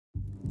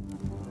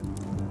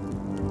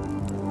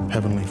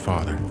Heavenly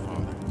Father,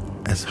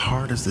 as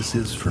hard as this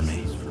is for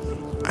me,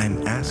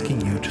 I'm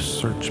asking you to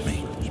search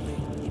me.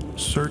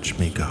 Search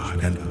me,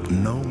 God,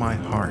 and know my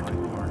heart.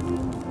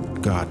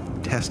 God,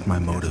 test my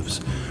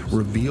motives.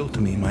 Reveal to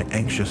me my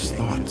anxious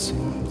thoughts.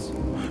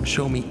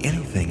 Show me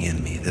anything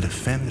in me that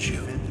offends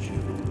you.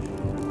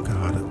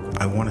 God,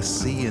 I want to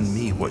see in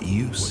me what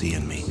you see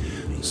in me,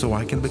 so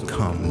I can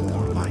become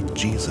more like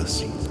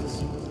Jesus.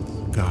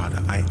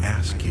 God, I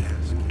ask you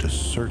to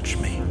search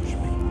me.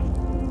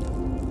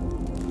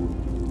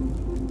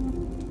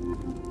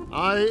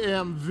 I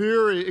am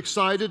very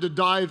excited to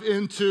dive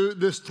into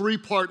this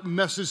three-part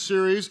message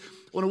series.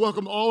 I want to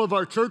welcome all of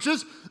our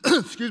churches,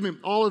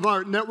 all of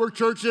our network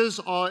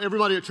churches,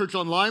 everybody at Church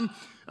Online.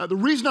 The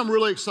reason I'm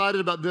really excited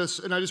about this,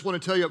 and I just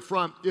want to tell you up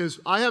front, is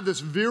I have this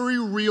very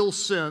real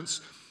sense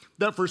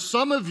that for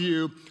some of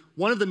you,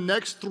 one of the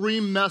next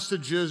three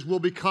messages will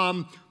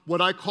become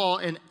what I call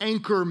an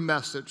anchor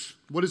message.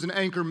 What is an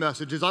anchor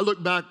message? As I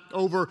look back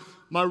over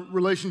my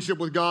relationship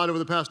with God over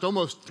the past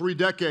almost 3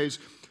 decades,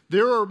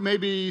 there are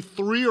maybe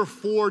 3 or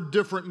 4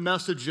 different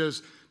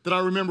messages that I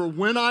remember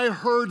when I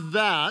heard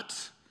that,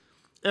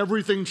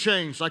 everything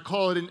changed. I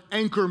call it an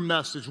anchor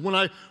message. When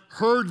I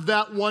heard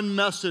that one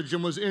message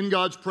and was in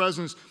God's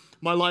presence,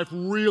 my life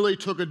really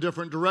took a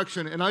different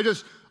direction. And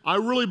I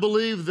really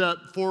believe that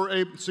for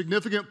a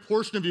significant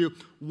portion of you,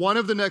 one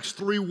of the next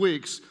 3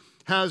 weeks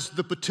has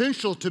the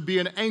potential to be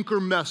an anchor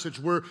message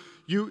where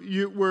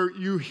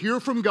you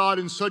hear from God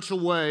in such a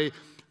way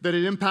that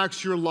it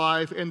impacts your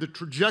life and the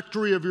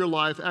trajectory of your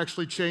life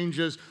actually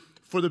changes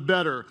for the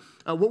better.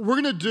 What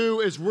we're going to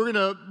do is we're going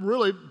to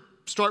really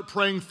start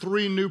praying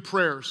 3 new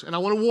prayers. And I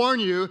want to warn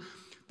you,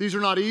 these are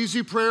not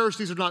easy prayers.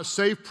 These are not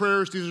safe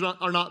prayers. These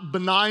are not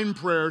benign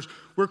prayers.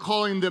 We're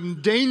calling them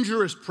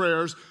dangerous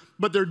prayers,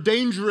 but they're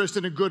dangerous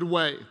in a good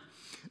way.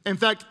 In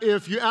fact,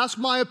 if you ask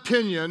my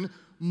opinion,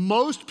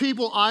 most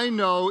people I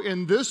know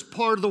in this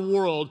part of the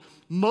world,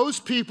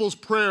 most people's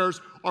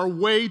prayers are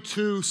way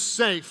too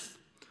safe.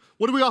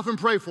 What do we often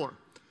pray for?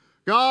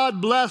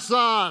 God bless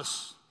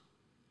us.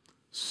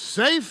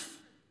 Safe?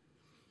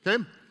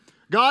 Okay.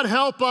 God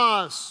help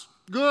us.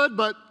 Good,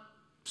 but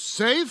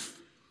safe?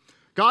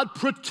 God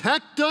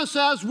protect us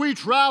as we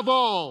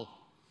travel.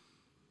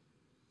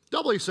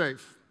 Doubly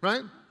safe,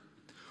 right?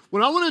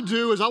 What I want to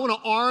do is I want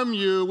to arm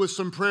you with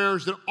some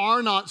prayers that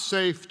are not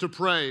safe to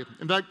pray.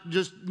 In fact,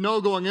 just know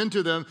going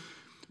into them,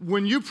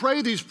 when you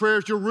pray these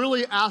prayers, you're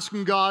really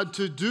asking God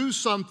to do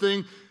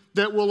something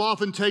that will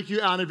often take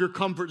you out of your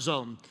comfort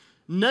zone.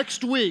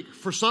 Next week,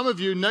 for some of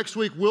you, next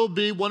week will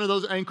be one of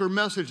those anchor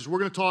messages. We're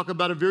going to talk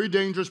about a very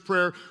dangerous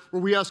prayer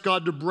where we ask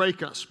God to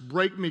break us.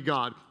 Break me,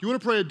 God. You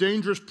want to pray a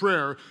dangerous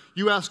prayer,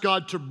 you ask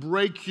God to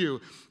break you.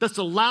 That's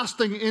the last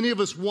thing any of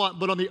us want,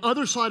 but on the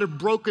other side of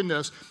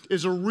brokenness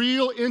is a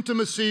real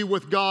intimacy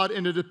with God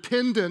and a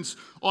dependence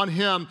on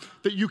Him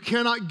that you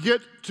cannot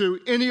get to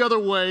any other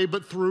way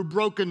but through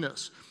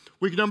brokenness.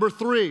 Week number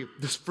 3,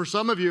 for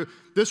some of you,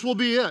 this will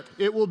be it.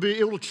 It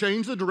will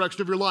change the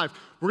direction of your life.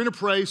 We're going to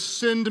pray,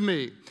 send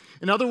me.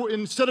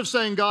 Instead of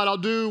saying, God, I'll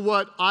do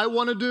what I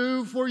want to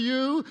do for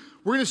you,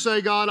 we're going to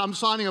say, God, I'm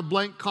signing a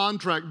blank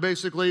contract,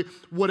 basically.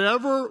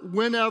 Whatever,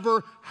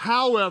 whenever,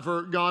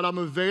 however, God, I'm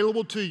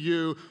available to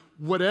you.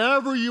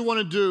 Whatever you want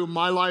to do,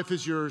 my life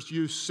is yours.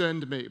 You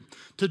send me.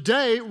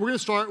 Today, we're going to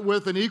start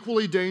with an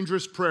equally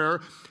dangerous prayer,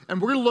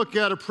 and we're going to look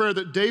at a prayer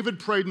that David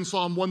prayed in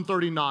Psalm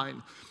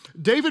 139.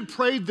 David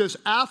prayed this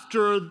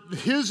after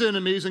his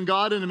enemies and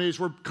God's enemies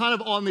were kind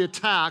of on the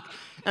attack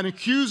and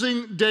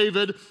accusing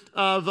David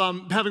of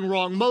having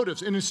wrong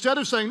motives. And instead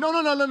of saying, no,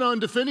 and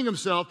defending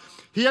himself,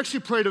 he actually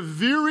prayed a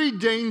very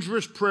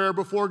dangerous prayer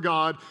before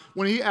God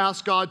when he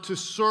asked God to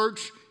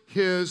search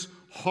his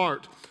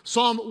heart.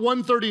 Psalm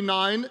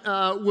 139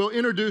 will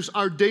introduce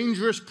our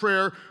dangerous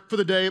prayer for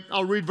the day.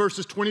 I'll read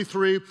verses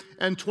 23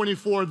 and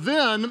 24.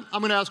 Then I'm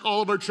going to ask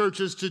all of our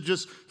churches to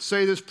just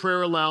say this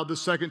prayer aloud the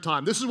second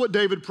time. This is what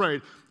David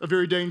prayed, a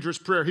very dangerous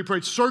prayer. He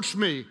prayed, search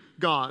me,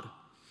 God,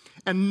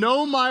 and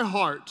know my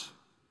heart.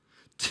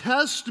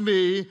 Test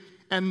me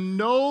and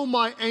know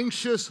my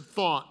anxious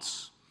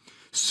thoughts.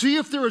 See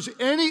if there is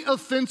any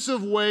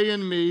offensive way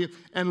in me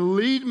and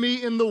lead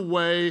me in the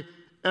way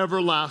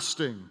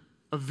everlasting.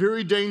 A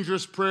very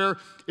dangerous prayer.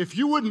 If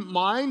you wouldn't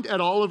mind at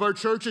all of our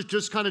churches,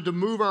 just kind of to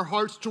move our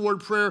hearts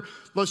toward prayer,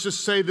 let's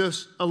just say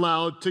this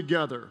aloud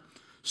together.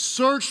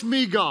 Search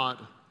me, God,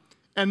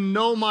 and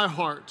know my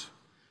heart.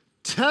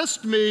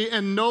 Test me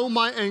and know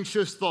my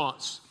anxious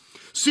thoughts.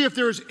 See if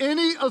there is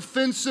any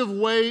offensive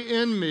way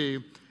in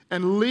me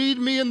and lead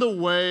me in the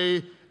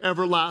way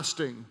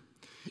everlasting.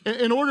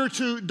 In order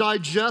to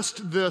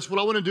digest this, what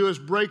I want to do is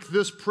break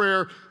this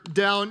prayer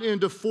down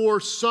into 4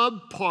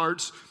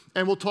 subparts.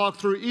 And we'll talk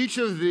through each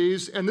of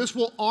these, and this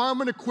will arm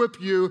and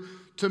equip you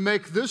to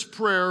make this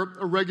prayer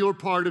a regular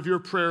part of your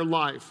prayer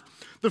life.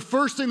 The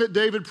first thing that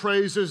David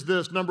prays is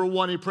this. Number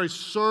 1, he prays,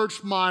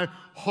 search my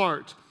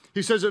heart.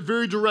 He says it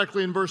very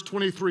directly in verse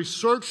 23,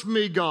 search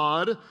me,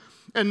 God,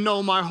 and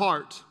know my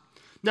heart.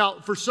 Now,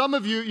 for some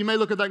of you, you may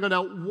look at that and go,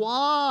 now,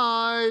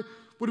 why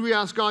would we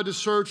ask God to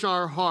search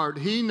our heart?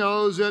 He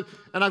knows it,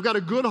 and I've got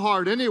a good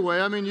heart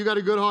anyway. I mean, you got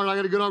a good heart, I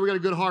got a good heart, we got a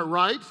good heart,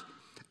 right?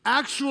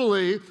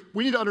 Actually,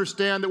 we need to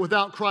understand that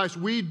without Christ,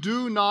 we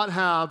do not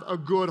have a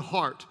good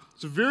heart.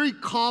 It's a very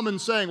common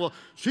saying, well,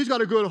 she's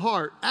got a good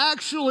heart.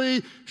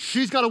 Actually,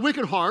 she's got a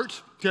wicked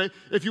heart, okay,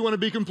 if you want to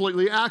be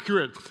completely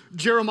accurate.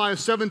 Jeremiah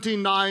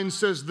 17:9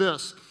 says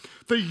this,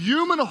 the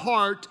human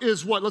heart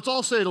is what? Let's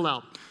all say it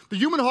aloud. The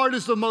human heart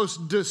is the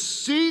most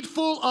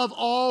deceitful of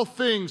all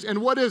things.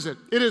 And what is it?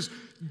 It is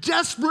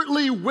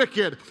desperately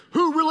wicked.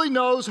 Who really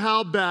knows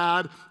how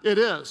bad it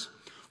is?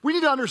 We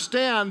need to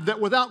understand that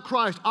without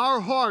Christ, our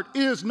heart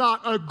is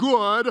not a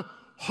good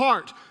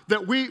heart.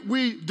 That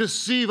we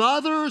deceive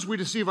others, we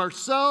deceive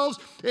ourselves.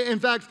 In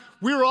fact,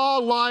 we're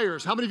all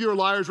liars. How many of you are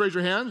liars? Raise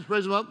your hands.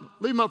 Raise them up.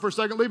 Leave them up for a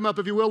second. Leave them up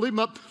if you will. Leave them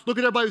up. Look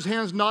at everybody whose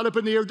hands not up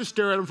in the air. Just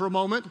stare at them for a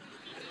moment.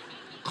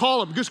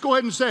 Call them. Just go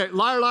ahead and say it.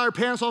 Liar, liar,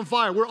 pants on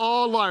fire. We're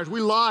all liars. We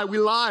lie,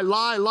 lie.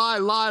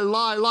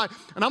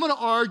 And I'm going to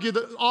argue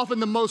that often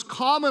the most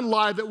common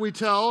lie that we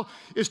tell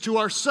is to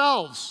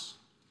ourselves.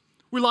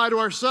 We lie to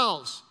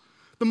ourselves.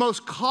 The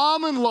most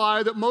common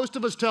lie that most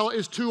of us tell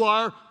is to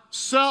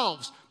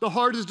ourselves. The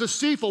heart is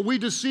deceitful. We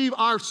deceive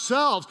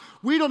ourselves.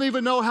 We don't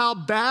even know how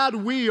bad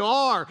we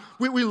are.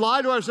 We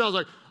lie to ourselves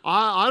like,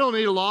 I don't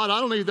need a lot. I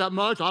don't need that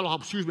much. I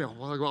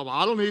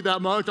don't need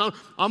that much.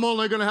 I'm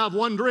only going to have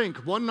one drink.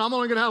 I'm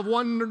only going to have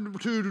one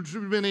too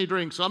many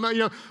drinks. I'm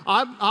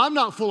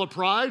not full of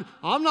pride.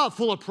 I'm not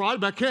full of pride,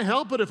 but I can't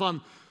help it if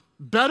I'm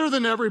better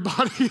than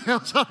everybody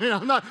else. I mean,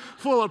 I'm not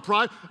full of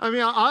pride. I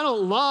mean, I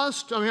don't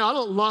lust. I mean, I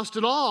don't lust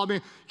at all. I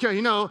mean,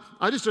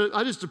 I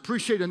just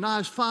appreciate a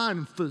nice,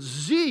 fine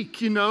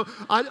physique,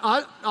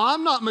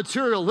 I'm not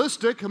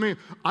materialistic. I mean,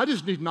 I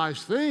just need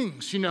nice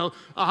things,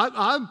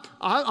 I'm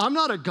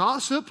not a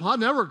gossip. I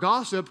never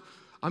gossip.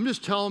 I'm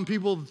just telling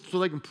people so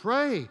they can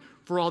pray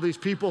for all these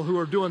people who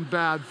are doing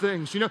bad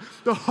things.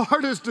 The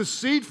heart is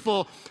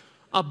deceitful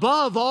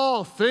above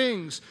all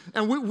things.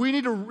 And we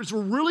need it's a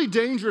really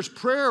dangerous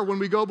prayer when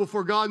we go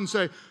before God and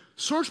say,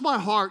 search my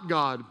heart,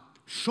 God.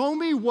 Show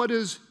me what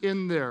is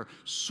in there.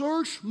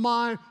 Search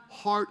my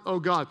heart, oh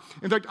God.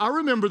 In fact, I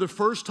remember the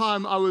first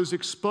time I was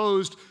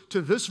exposed to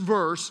this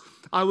verse.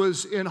 I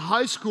was in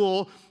high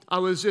school. I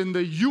was in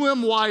the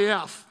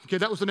UMYF. Okay,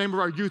 that was the name of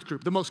our youth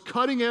group. The most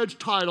cutting edge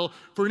title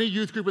for any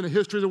youth group in the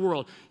history of the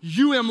world.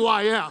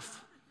 UMYF.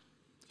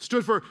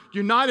 Stood for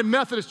United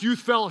Methodist Youth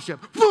Fellowship.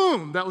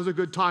 Boom! That was a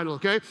good title,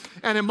 okay?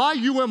 And in my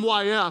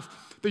UMYF,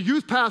 the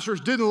youth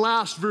pastors didn't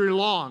last very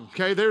long,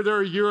 okay? They were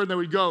there a year and they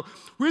would go.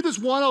 We had this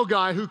one old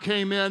guy who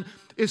came in.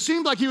 It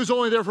seemed like he was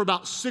only there for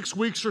about 6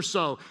 weeks or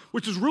so,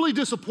 which is really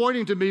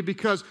disappointing to me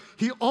because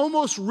he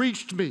almost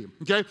reached me,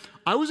 okay?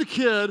 I was a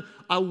kid.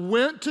 I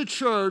went to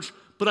church,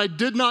 but I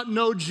did not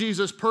know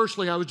Jesus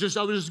personally. I was just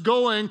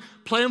going,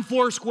 playing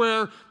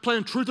Foursquare,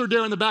 playing Truth or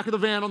Dare in the back of the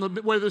van on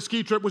the way to the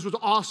ski trip, which was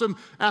awesome.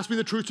 Ask me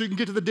the truth so you can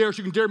get to the dare, so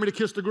you can dare me to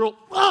kiss the girl.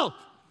 Oh,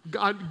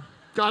 God,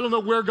 I don't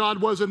know where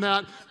God was in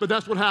that, but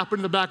that's what happened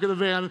in the back of the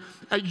van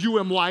at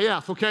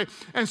UMYF, okay?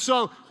 And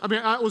so,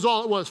 that was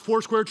all it was,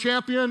 Foursquare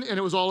champion, and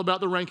it was all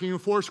about the ranking in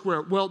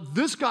Foursquare. Well,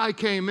 this guy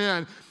came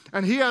in,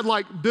 and he had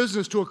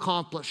business to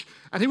accomplish.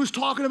 And he was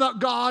talking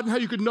about God and how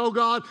you could know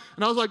God,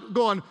 and I was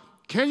going,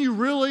 can you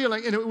really?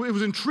 And it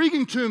was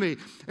intriguing to me.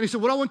 And he said,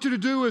 what I want you to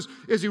do is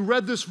he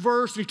read this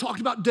verse, and he talked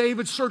about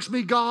David, search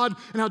me, God,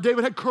 and how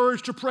David had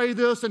courage to pray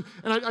this. And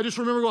I just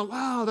remember going,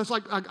 wow, that's I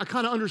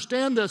kind of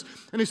understand this.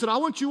 And he said, I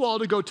want you all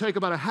to go take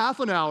about a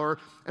half an hour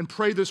and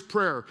pray this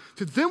prayer. He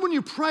said, then when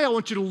you pray, I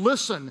want you to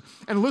listen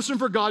and listen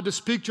for God to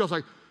speak to you. I was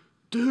like,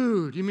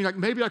 dude, you mean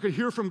maybe I could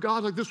hear from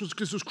God? This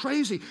was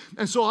crazy.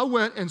 And so I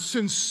went and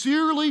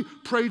sincerely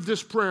prayed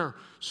this prayer.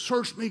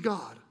 Search me,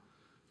 God.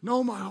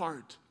 Know my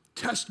heart.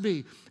 Test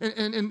me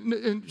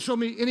and show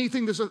me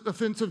anything that's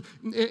offensive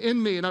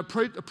in me. And I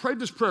prayed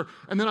this prayer,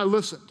 and then I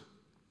listened.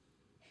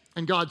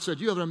 And God said,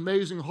 you have an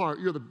amazing heart.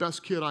 You're the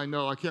best kid I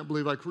know. I can't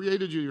believe I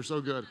created you. You're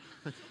so good.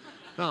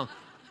 Now,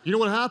 you know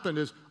what happened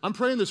is I'm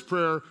praying this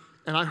prayer,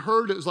 and I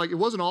heard it was it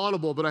wasn't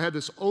audible, but I had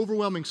this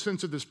overwhelming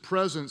sense of this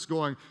presence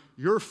going,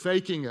 you're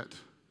faking it.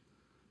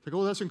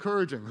 Oh, that's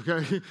encouraging,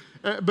 okay?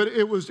 But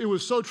it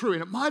was so true.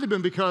 And it might have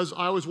been because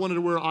I always wanted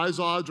to wear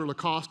Izod's or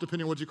Lacoste,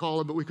 depending on what you call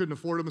them, but we couldn't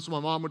afford them. And so my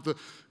mom went to the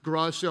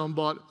garage sale and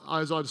bought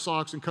Izod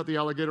socks and cut the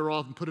alligator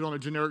off and put it on a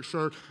generic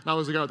shirt. And I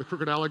was the guy with the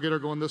crooked alligator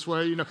going this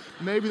way.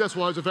 Maybe that's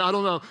why I was a fan. I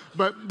don't know.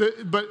 But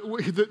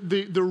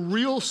the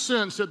real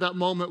sense at that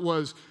moment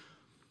was,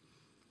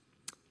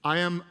 I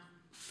am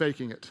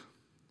faking it.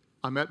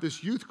 I'm at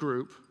this youth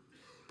group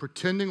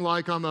pretending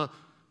like I'm a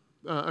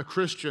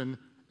Christian,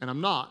 and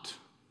I'm not.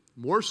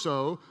 More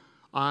so,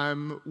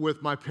 I'm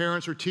with my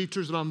parents or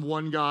teachers and I'm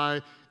one guy,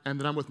 and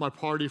then I'm with my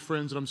party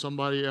friends and I'm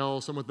somebody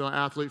else. I'm with the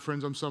athlete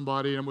friends, I'm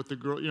somebody, and I'm with the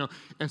girl,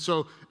 And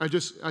so I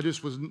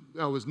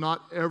was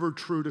not ever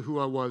true to who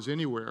I was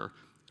anywhere,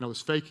 and I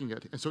was faking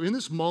it. And so in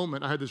this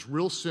moment, I had this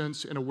real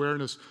sense and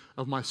awareness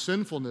of my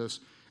sinfulness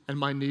and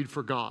my need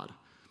for God.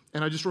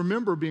 And I just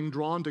remember being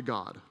drawn to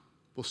God.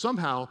 Well,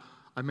 somehow,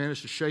 I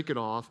managed to shake it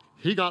off.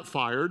 He got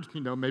fired.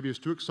 Maybe he was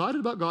too excited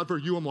about God for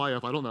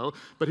UMYF, I don't know.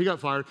 But he got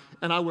fired,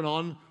 and I went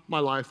on my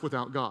life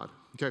without God.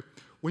 Okay?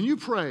 When you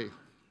pray,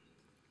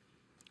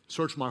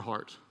 search my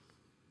heart.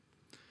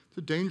 It's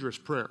a dangerous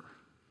prayer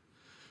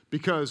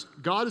because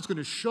God is going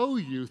to show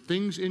you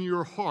things in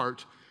your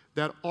heart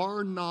that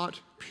are not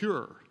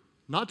pure.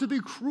 Not to be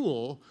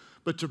cruel,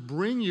 but to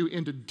bring you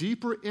into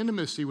deeper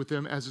intimacy with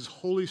Him as His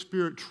Holy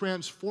Spirit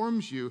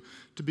transforms you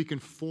to be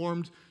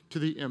conformed to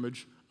the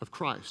image of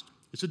Christ.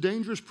 It's a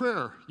dangerous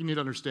prayer, you need to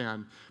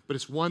understand, but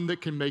it's one that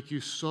can make you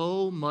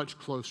so much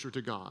closer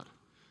to God.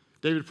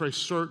 David prays,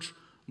 search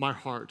my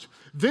heart.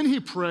 Then he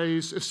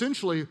prays,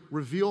 essentially,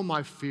 reveal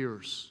my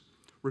fears.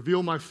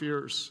 Reveal my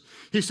fears.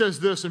 He says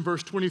this in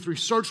verse 23,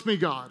 search me,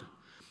 God,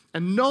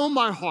 and know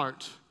my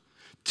heart.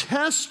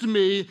 Test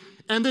me,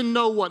 and then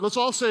know what? Let's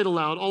all say it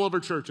aloud, all of our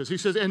churches. He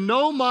says, and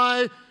know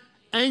my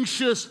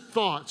anxious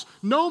thoughts.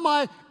 Know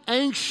my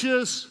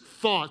anxious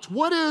thoughts.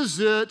 What is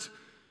it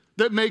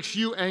that makes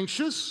you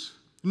anxious?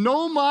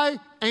 Know my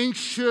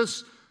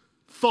anxious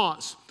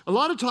thoughts. A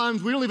lot of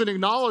times we don't even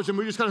acknowledge them.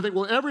 We just kind of think,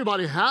 well,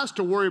 everybody has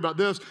to worry about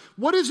this.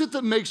 What is it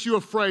that makes you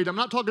afraid? I'm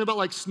not talking about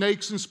like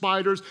snakes and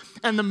spiders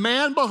and the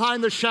man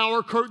behind the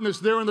shower curtain that's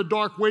there in the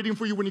dark waiting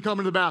for you when you come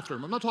into the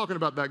bathroom. I'm not talking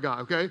about that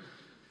guy, okay?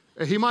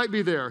 He might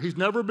be there. He's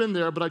never been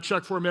there, but I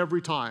check for him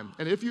every time.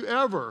 And if you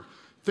ever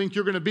think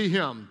you're going to be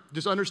him,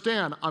 just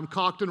understand I'm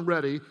cocked and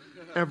ready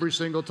every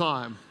single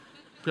time.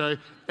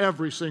 Okay?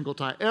 Every single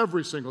time.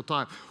 Every single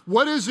time.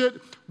 What is it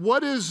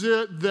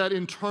that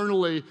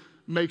internally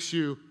makes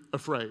you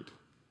afraid?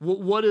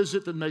 What is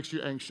it that makes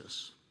you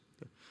anxious?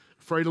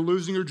 Afraid of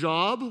losing your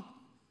job?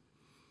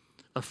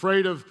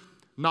 Afraid of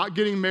not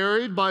getting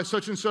married by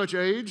such and such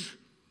age?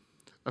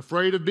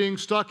 Afraid of being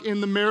stuck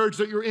in the marriage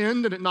that you're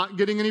in and it not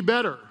getting any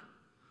better?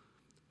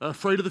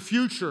 Afraid of the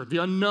future, the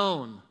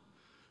unknown?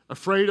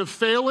 Afraid of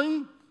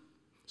failing?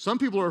 Some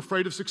people are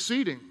afraid of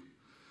succeeding.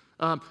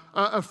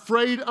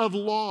 Afraid of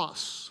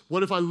loss.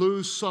 What if I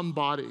lose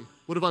somebody?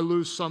 What if I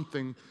lose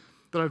something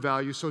that I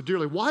value so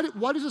dearly? Why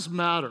does this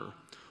matter?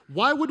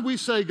 Why would we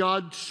say,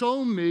 God,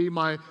 show me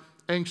my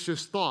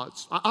anxious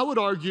thoughts? I would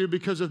argue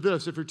because of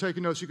this. If you're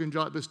taking notes, you can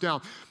jot this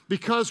down.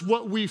 Because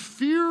what we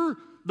fear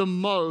the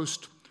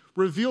most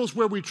reveals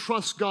where we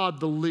trust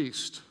God the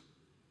least.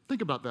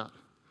 Think about that.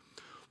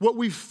 What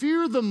we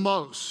fear the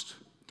most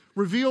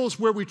reveals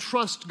where we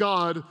trust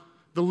God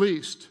the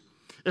least.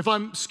 If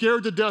I'm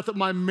scared to death that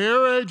my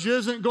marriage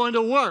isn't going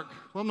to work,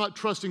 well, I'm not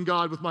trusting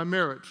God with my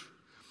marriage.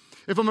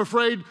 If I'm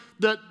afraid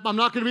that I'm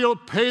not going to be able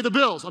to pay the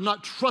bills, I'm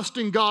not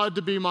trusting God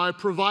to be my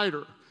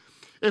provider.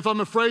 If I'm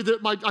afraid that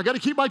I got to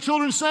keep my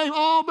children safe,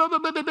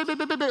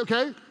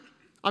 okay?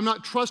 I'm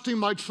not trusting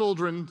my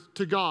children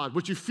to God.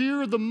 What you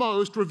fear the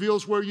most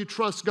reveals where you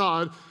trust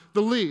God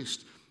the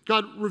least.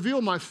 God,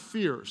 reveal my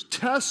fears.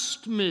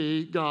 Test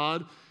me,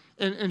 God,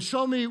 and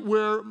show me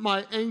where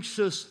my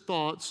anxious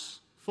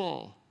thoughts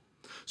fall.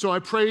 So I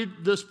prayed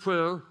this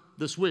prayer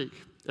this week.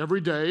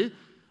 Every day,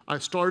 I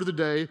started the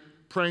day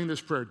praying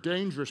this prayer,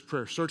 dangerous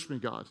prayer. Search me,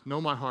 God.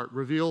 Know my heart.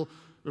 Reveal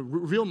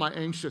my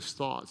anxious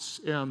thoughts.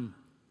 And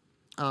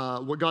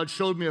what God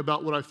showed me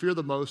about what I fear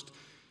the most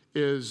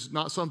is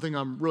not something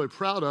I'm really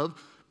proud of,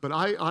 but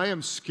I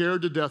am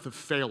scared to death of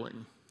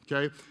failing,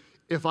 okay?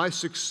 If I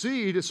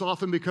succeed, it's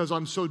often because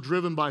I'm so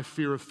driven by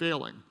fear of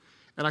failing.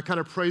 And I kind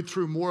of prayed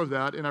through more of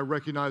that, and I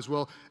recognized,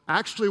 well,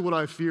 actually what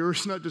I fear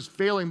is not just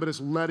failing, but it's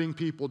letting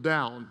people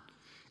down.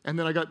 And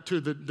then I got to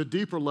the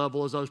deeper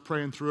level as I was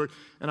praying through it,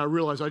 and I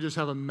realized I just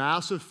have a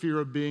massive fear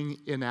of being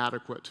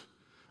inadequate,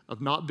 of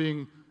not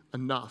being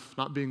enough,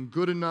 not being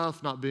good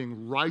enough, not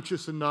being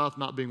righteous enough,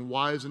 not being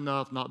wise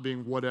enough, not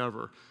being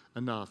whatever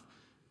enough.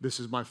 This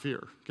is my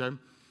fear, okay?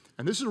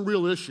 And this is a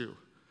real issue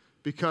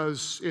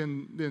because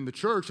in the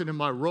church and in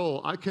my role,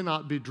 I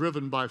cannot be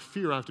driven by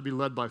fear. I have to be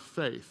led by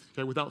faith,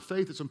 okay? Without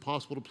faith, it's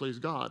impossible to please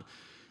God.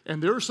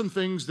 And there are some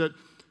things that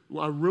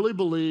I really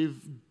believe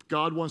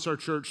God wants our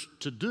church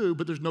to do,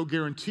 but there's no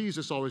guarantees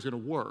it's always going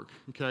to work,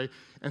 okay?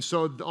 And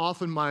so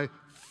often my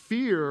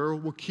fear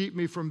will keep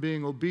me from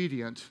being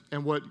obedient.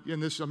 And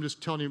this, I'm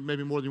just telling you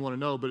maybe more than you want to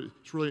know, but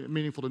it's really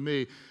meaningful to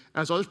me.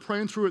 As I was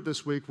praying through it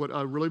this week, what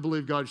I really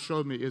believe God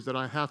showed me is that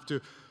I have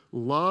to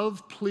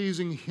love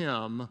pleasing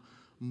Him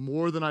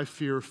more than I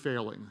fear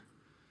failing.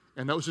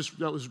 And that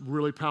was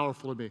really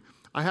powerful to me.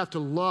 I have to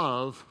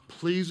love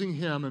pleasing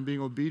Him and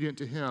being obedient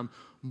to Him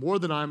more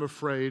than I'm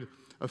afraid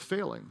of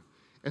failing.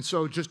 And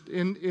so just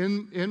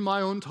in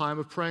my own time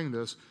of praying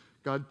this,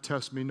 God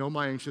tests me, know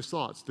my anxious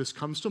thoughts. This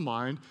comes to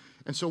mind.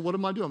 And so what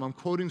am I doing? I'm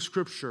quoting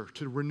Scripture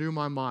to renew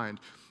my mind.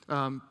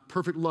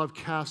 Perfect love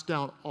casts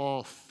down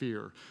all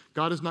fear.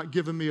 God has not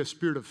given me a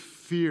spirit of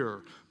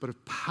fear, but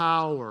of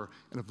power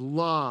and of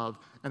love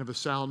and of a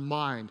sound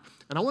mind.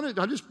 And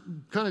I just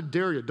kind of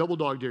dare you, double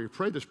dog dare you,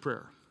 pray this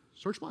prayer.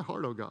 Search my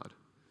heart, O God.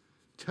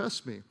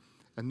 Test me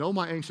and know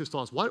my anxious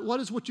thoughts. Why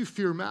does what you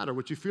fear matter?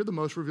 What you fear the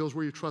most reveals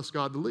where you trust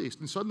God the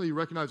least. And suddenly you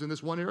recognize in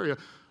this one area,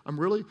 I'm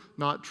really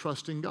not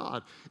trusting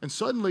God. And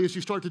suddenly, as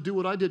you start to do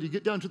what I did, you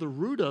get down to the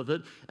root of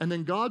it, and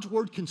then God's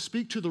word can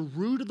speak to the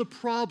root of the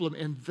problem,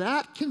 and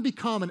that can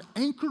become an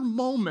anchor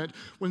moment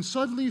when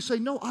suddenly you say,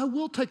 no, I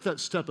will take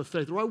that step of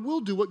faith, or I will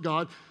do what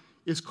God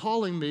is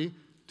calling me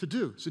to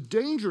do. It's a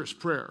dangerous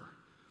prayer.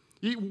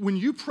 When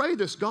you pray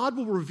this, God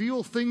will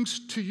reveal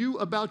things to you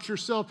about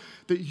yourself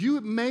that you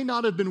may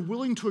not have been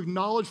willing to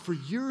acknowledge for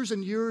years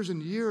and years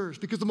and years,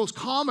 because the most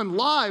common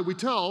lie we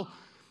tell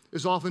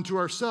is often to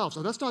ourselves.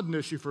 Now, that's not an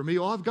issue for me.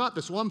 Oh, I've got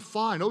this. Well, I'm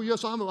fine. Oh,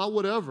 yes, I'm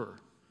whatever.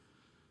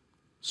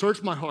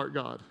 Search my heart,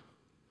 God.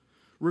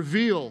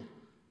 Reveal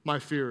my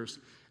fears.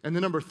 And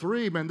then number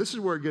 3, man, this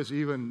is where it gets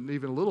even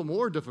a little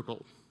more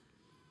difficult.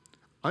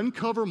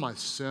 Uncover my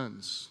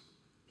sins.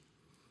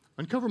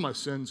 Uncover my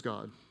sins,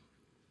 God.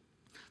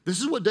 This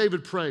is what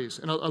David prays,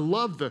 and I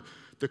love the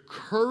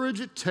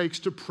courage it takes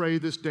to pray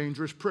this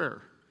dangerous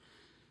prayer.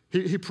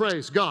 He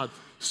prays, God,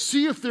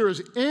 see if there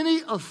is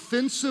any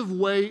offensive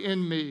way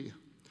in me.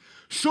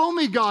 Show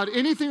me, God,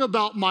 anything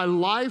about my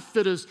life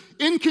that is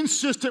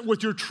inconsistent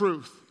with your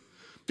truth.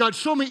 God,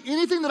 show me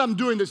anything that I'm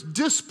doing that's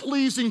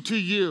displeasing to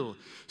you.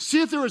 See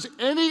if there is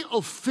any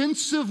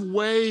offensive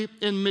way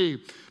in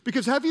me.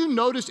 Because have you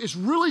noticed it's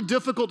really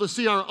difficult to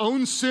see our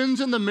own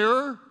sins in the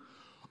mirror?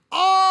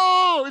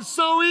 Oh, it's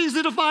so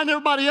easy to find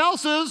everybody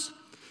else's.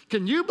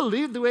 Can you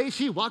believe the way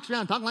she walks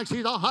around talking like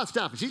she's all hot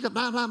stuff? And she's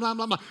blah, blah, blah,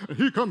 blah, blah. And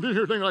he comes in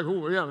here thinking like,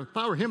 oh, yeah, if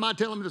I were him, I'd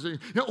tell him this.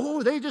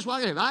 Oh, they just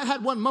walk in. I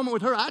had one moment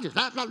with her, I just,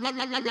 blah, blah, blah,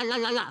 blah, blah,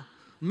 blah, blah.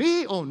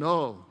 Me? Oh,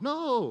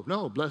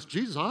 no. Bless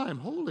Jesus, I am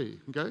holy,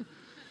 okay?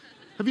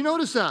 Have you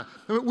noticed that?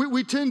 I mean,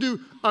 we tend to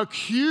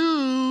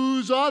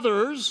accuse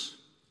others,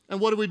 and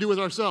what do we do with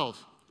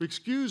ourselves? We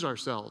excuse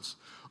ourselves.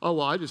 Oh,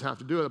 well, I just have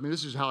to do it. I mean,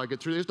 this is how I get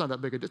through it. It's not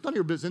that big a deal. It's none of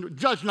your business.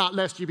 Judge not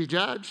lest you be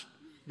judged,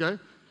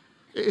 okay?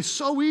 It's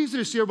so easy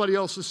to see everybody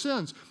else's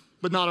sins,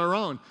 but not our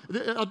own.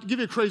 I'll give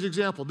you a crazy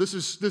example. This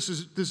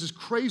is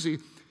crazy,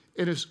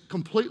 and it's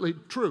completely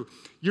true.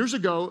 Years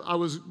ago, I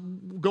was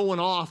going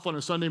off on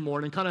a Sunday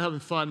morning, kind of having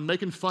fun,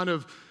 making fun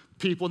of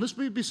people, and this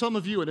may be some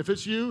of you, and if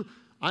it's you,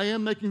 I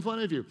am making fun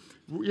of you.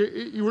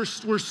 We're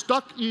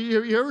stuck,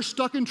 you're ever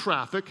stuck in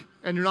traffic,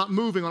 and you're not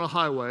moving on a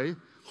highway,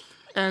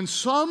 and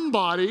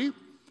somebody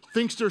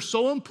thinks they're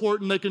so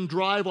important they can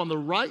drive on the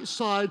right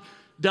side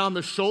down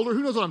the shoulder.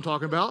 Who knows what I'm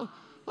talking about?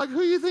 Like, who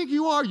do you think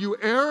you are? You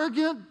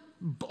arrogant?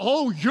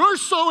 Oh, you're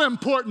so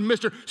important,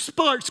 Mr.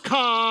 Sports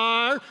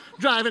Car,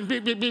 driving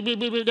beep, beep, beep, beep,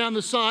 beep, down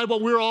the side while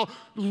we're all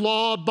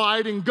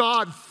law-abiding,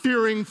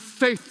 God-fearing,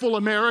 faithful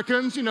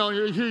Americans. You know,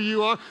 here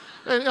you are.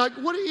 And like,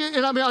 what?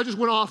 And I mean, I just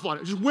went off on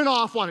it.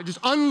 Just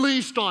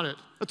unleashed on it.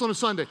 That's on a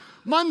Sunday.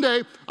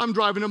 Monday, I'm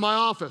driving to my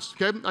office,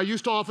 okay? I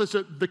used to office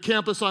at the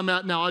campus I'm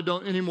at now. I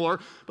don't anymore.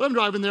 But I'm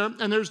driving there,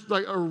 and there's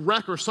like a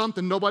wreck or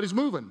something. Nobody's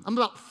moving. I'm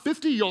about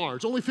 50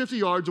 yards, only 50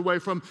 yards away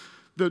from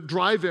the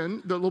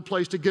drive-in, the little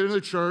place to get into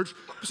the church.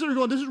 I'm sitting there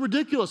going, this is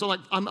ridiculous. I'm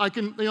like, I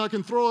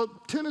can throw a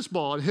tennis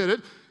ball and hit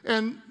it,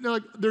 and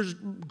like, there's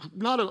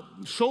not a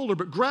shoulder,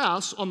 but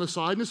grass on the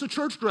side, and it's a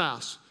church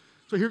grass.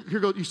 So here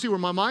goes. You see where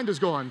my mind is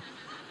going.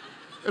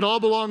 It all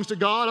belongs to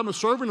God. I'm a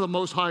servant of the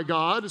Most High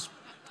God. It's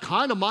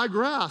kind of my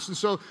grass. And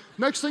so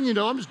next thing you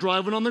know, I'm just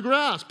driving on the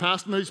grass,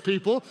 past these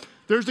people.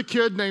 There's a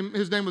kid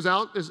his name was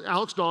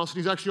Alex Dawson.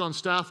 He's actually on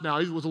staff now.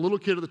 He was a little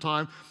kid at the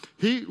time.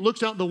 He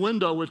looks out the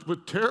window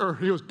with terror.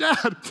 He goes,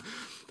 Dad,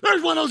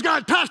 there's one of those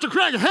guys Pastor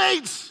Craig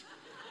hates.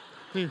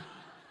 He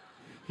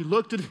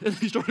looked at it and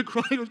he started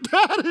crying. He goes,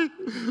 Daddy,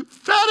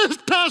 that is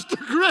Pastor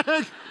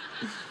Craig.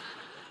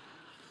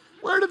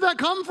 Where did that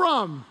come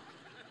from?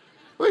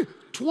 Wait,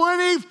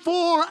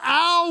 24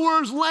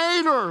 hours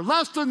later,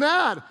 less than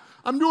that,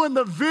 I'm doing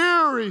the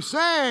very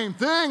same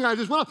thing I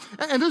just went off.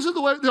 And this is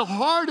the way, the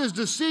heart is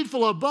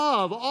deceitful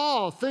above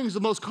all things. The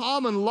most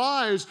common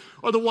lies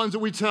are the ones that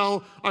we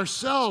tell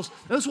ourselves.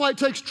 And that's why it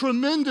takes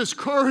tremendous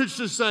courage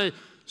to say,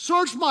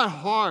 search my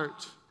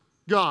heart,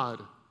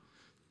 God.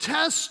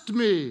 Test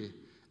me.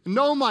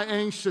 Know my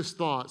anxious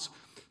thoughts.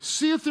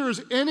 See if there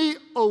is any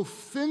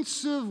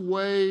offensive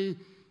way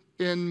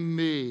in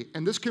me.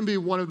 And this can be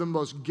one of the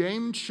most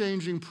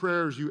game-changing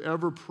prayers you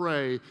ever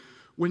pray.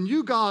 When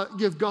you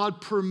give God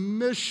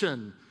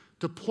permission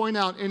to point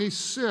out any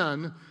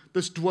sin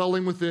that's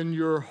dwelling within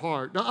your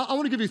heart. Now, I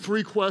want to give you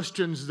 3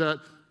 questions that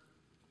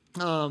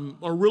are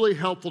really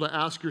helpful to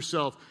ask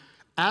yourself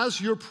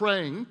as you're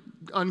praying,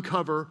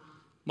 uncover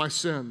my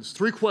sins.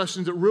 3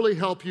 questions that really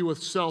help you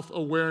with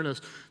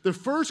self-awareness. The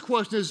first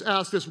question is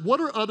ask this: what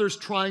are others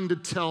trying to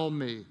tell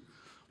me?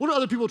 What are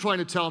other people trying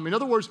to tell me? In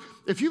other words,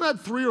 if you had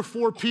 3 or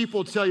 4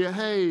 people tell you,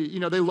 hey, you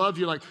know, they love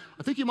you, like,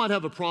 I think you might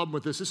have a problem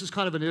with this. This is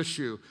kind of an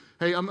issue.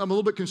 Hey, I'm a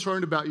little bit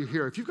concerned about you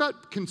here. If you've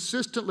got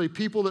consistently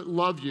people that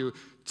love you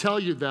tell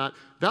you that,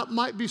 that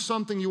might be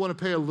something you want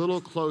to pay a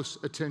little close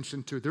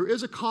attention to. There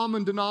is a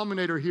common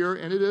denominator here,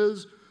 and it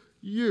is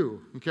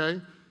you, okay?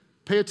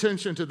 Pay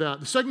attention to that.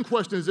 The second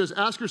question is this: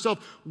 ask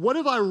yourself, what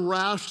have I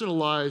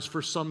rationalized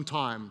for some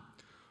time?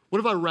 What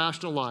if I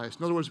rationalize?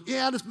 In other words,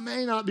 yeah, this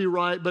may not be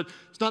right, but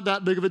it's not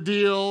that big of a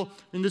deal.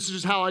 I mean, this is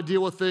just how I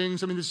deal with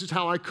things. I mean, this is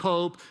how I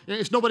cope.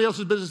 It's nobody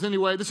else's business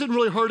anyway. This isn't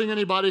really hurting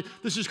anybody.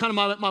 This is kind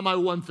of my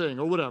one thing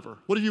or whatever.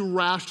 What have you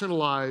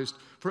rationalized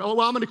for, oh,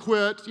 well, I'm going to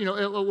quit.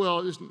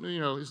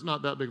 It's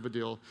not that big of a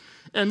deal.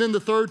 And then the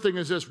third thing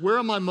is this, where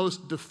am I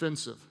most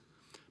defensive?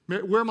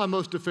 Where am I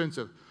most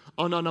defensive?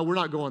 Oh, no, we're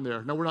not going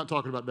there. No, we're not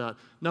talking about that.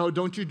 No,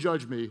 don't you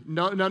judge me.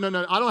 No.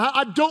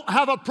 I don't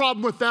have a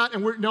problem with that,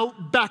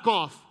 and back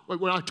off. Like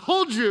when I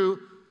told you,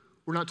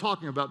 we're not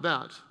talking about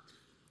that.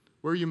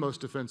 Where are you most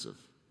defensive?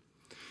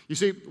 You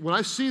see, when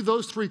I see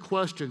those three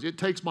questions, it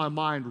takes my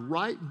mind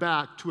right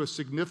back to a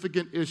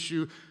significant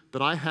issue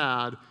that I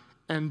had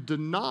and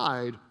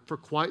denied for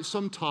quite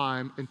some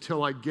time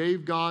until I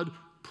gave God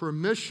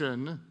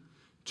permission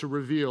to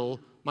reveal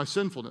my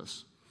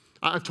sinfulness.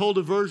 I've told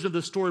a version of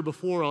this story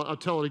before. I'll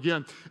tell it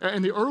again.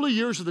 In the early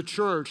years of the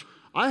church,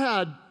 I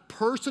had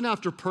person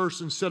after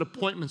person set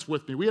appointments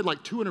with me. We had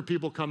like 200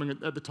 people coming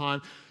at the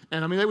time.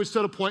 And I mean, they would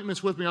set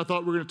appointments with me. I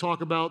thought we were going to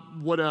talk about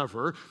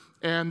whatever.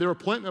 And their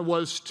appointment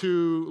was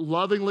to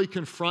lovingly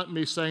confront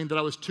me saying that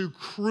I was too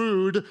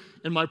crude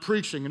in my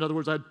preaching. In other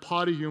words, I had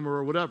potty humor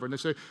or whatever. And they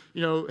say,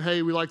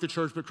 hey, we like the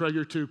church, but Craig,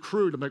 you're too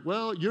crude. I'm like,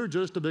 well, you're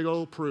just a big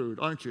old prude,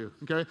 aren't you?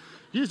 Okay?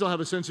 You just don't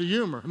have a sense of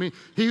humor. I mean,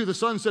 he who the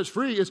Son sets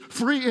free is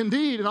free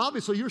indeed. And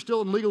obviously, you're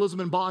still in legalism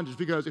and bondage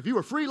because if you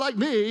were free like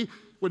me, it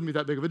wouldn't be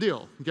that big of a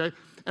deal. Okay?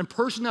 And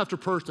person after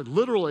person,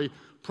 literally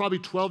probably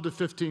 12 to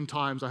 15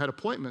 times, I had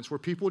appointments where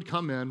people would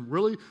come in,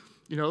 really,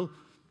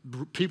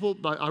 people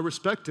I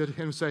respected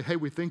and say, hey,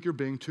 we think you're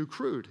being too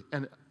crude.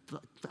 And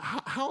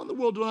how in the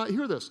world do I not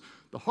hear this?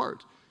 The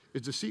heart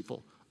is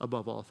deceitful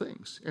above all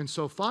things. And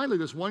so finally,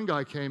 this one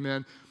guy came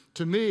in.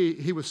 To me,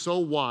 he was so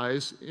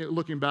wise,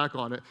 looking back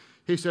on it.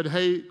 He said,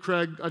 hey,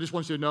 Craig, I just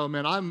want you to know,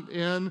 man, I'm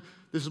in.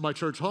 This is my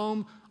church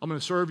home. I'm going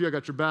to serve you. I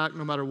got your back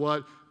no matter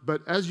what.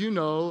 But as you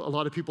know, a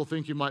lot of people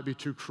think you might be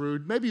too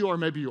crude. Maybe you are,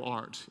 maybe you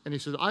aren't. And he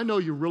said, I know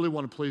you really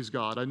want to please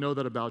God. I know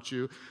that about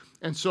you.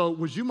 And so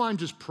would you mind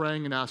just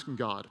praying and asking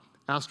God?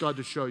 Ask God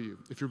to show you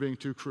if you're being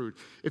too crude.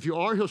 If you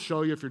are, he'll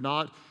show you. If you're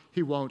not,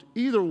 he won't.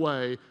 Either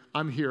way,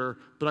 I'm here,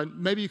 but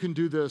maybe you can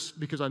do this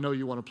because I know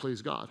you want to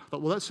please God. I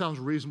thought, well, that sounds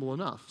reasonable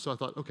enough. So I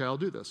thought, okay, I'll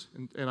do this.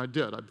 And I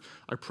did.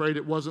 I prayed.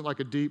 It wasn't like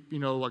a deep,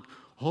 like,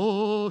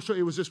 oh,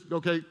 it was just,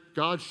 okay,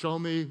 God, show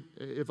me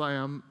if I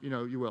am,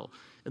 you will.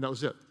 And that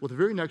was it. Well, the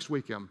very next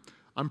weekend,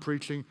 I'm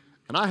preaching,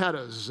 and I had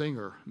a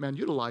zinger. Man,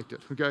 you'd have liked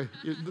it, okay?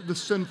 The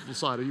sinful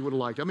side of you would have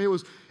liked it. I mean,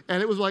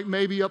 it was like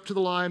maybe up to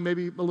the line,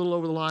 maybe a little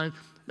over the line,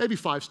 maybe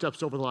 5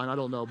 steps over the line, I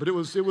don't know. But it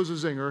was a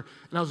zinger,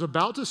 and I was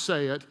about to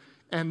say it,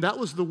 and that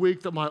was the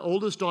week that my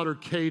oldest daughter,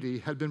 Katie,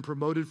 had been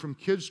promoted from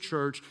kids'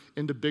 church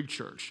into big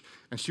church.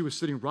 And she was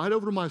sitting right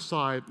over to my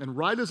side, and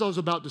right as I was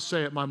about to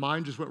say it, my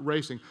mind just went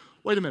racing.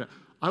 Wait a minute,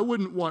 I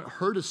wouldn't want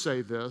her to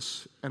say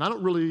this, and I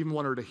don't really even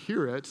want her to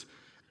hear it,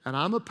 and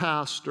I'm a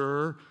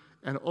pastor,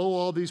 and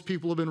all these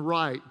people have been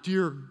right.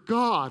 Dear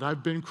God,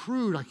 I've been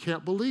crude. I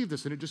can't believe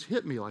this. And it just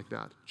hit me like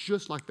that,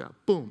 just like that.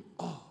 Boom.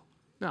 Oh.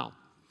 Now,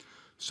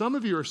 some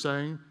of you are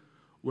saying,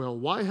 well,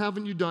 why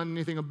haven't you done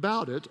anything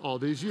about it all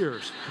these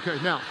years?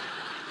 Okay, now,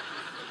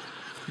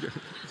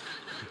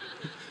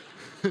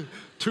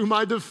 to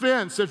my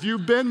defense, if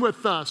you've been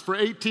with us for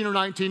 18 or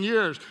 19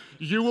 years,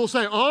 you will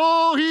say,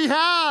 oh, he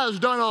has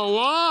done a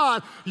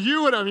lot.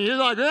 You would have, he's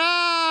like,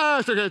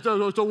 yes. Okay,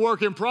 so it's a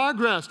work in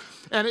progress.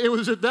 And it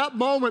was at that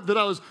moment that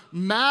I was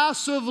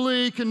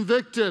massively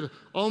convicted.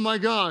 Oh my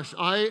gosh,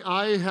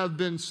 I have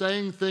been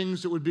saying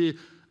things that would be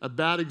a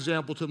bad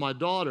example to my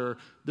daughter,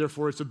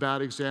 therefore it's a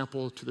bad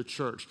example to the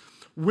church.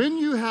 When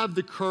you have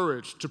the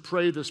courage to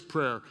pray this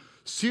prayer,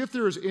 see if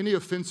there is any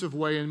offensive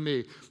way in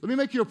me. Let me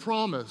make you a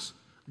promise.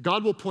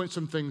 God will point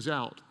some things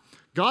out.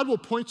 God will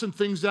point some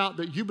things out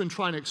that you've been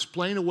trying to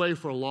explain away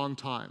for a long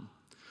time.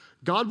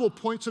 God will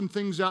point some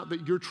things out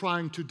that you're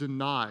trying to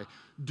deny.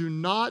 Do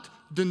not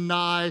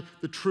deny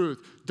the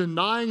truth.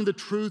 Denying the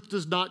truth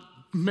does not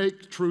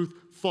make truth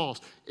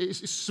false.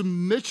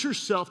 Submit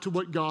yourself to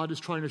what God is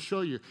trying to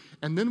show you.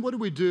 And then what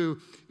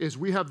do? Is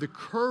we have the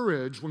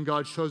courage when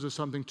God shows us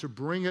something to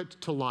bring it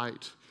to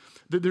light.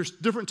 There's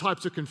different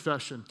types of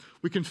confession.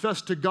 We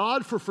confess to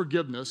God for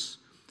forgiveness,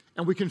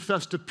 and we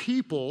confess to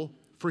people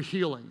for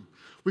healing.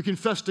 We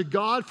confess to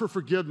God for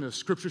forgiveness.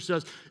 Scripture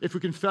says if we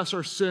confess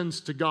our sins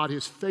to God, he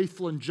is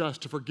faithful and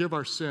just to forgive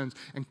our sins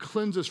and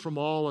cleanse us from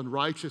all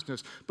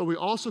unrighteousness. But we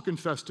also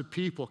confess to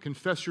people.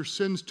 Confess your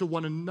sins to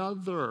one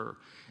another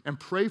and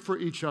pray for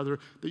each other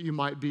that you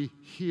might be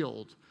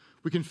healed.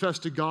 We confess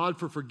to God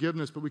for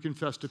forgiveness, but we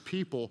confess to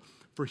people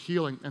for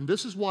healing. And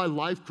this is why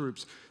life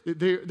groups,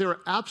 they're an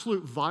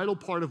absolute vital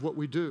part of what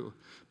we do,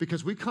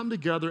 because we come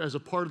together as a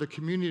part of the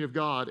community of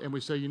God and we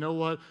say, you know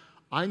what?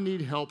 I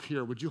need help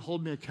here. Would you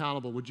hold me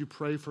accountable? Would you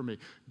pray for me?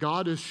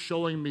 God is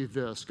showing me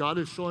this. God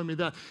is showing me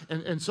that.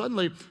 And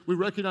suddenly we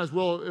recognize,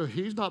 well,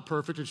 he's not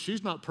perfect and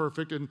she's not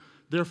perfect, and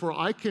Therefore,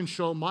 I can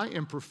show my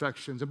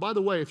imperfections. And by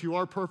the way, if you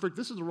are perfect,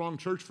 this is the wrong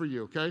church for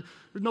you, okay?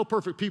 There's no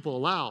perfect people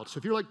allowed. So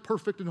if you're like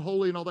perfect and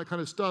holy and all that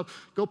kind of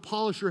stuff, go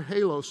polish your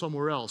halo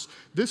somewhere else.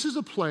 This is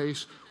a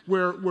place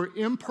where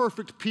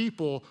imperfect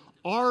people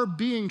are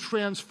being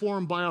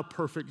transformed by a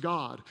perfect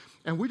God.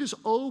 And we just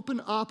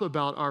open up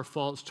about our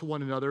faults to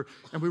one another,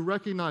 and we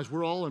recognize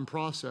we're all in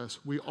process.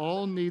 We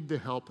all need the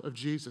help of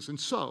Jesus. And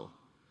so,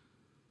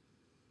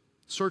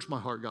 search my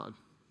heart, God.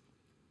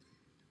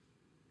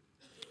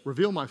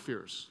 Reveal my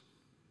fears.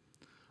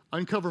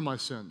 Uncover my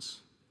sins.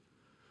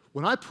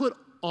 When I put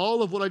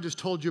all of what I just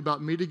told you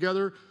about me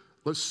together,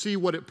 let's see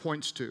what it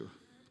points to,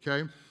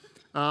 okay?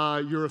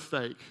 You're a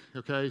fake,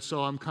 okay?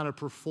 So I'm kind of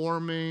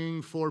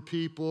performing for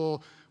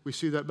people. We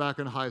see that back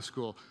in high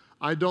school.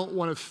 I don't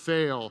want to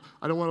fail.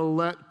 I don't want to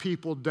let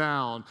people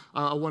down.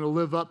 I want to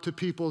live up to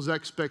people's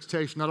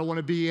expectation. I don't want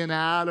to be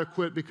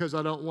inadequate because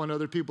I don't want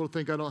other people to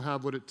think I don't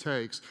have what it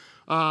takes.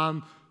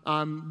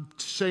 I'm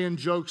saying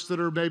jokes that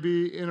are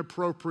maybe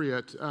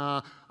inappropriate.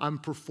 I'm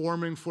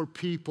performing for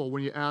people.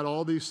 When you add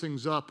all these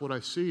things up, what I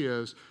see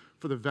is,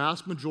 for the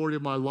vast majority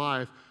of my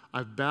life,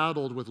 I've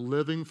battled with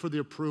living for the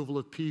approval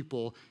of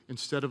people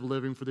instead of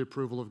living for the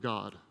approval of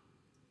God.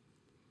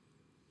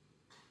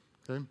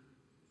 Okay?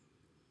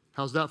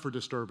 How's that for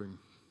disturbing?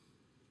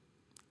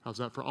 How's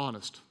that for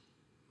honest?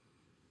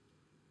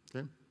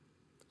 Okay?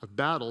 I've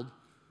battled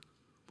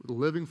with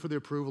living for the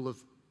approval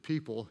of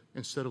people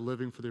instead of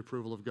living for the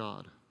approval of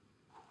God.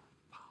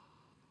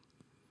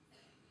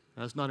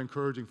 That's not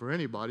encouraging for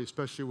anybody,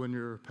 especially when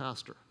you're a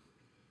pastor.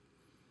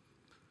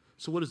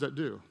 So what does that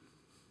do?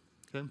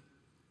 Okay?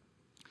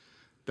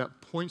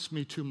 That points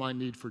me to my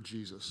need for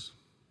Jesus.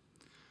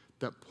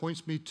 That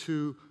points me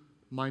to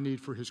my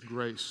need for his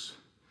grace.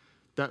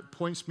 That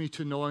points me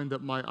to knowing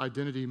that my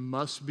identity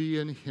must be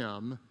in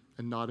him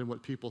and not in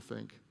what people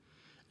think.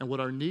 And what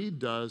our need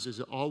does is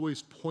it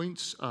always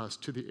points us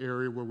to the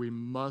area where we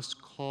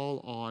must call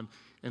on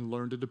and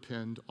learn to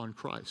depend on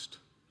Christ.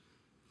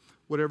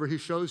 Whatever he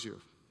shows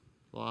you.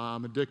 Well,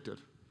 I'm addicted.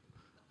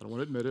 I don't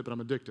want to admit it, but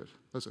I'm addicted.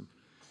 Listen,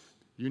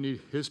 you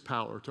need his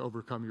power to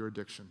overcome your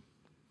addiction.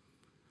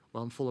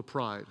 Well, I'm full of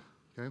pride,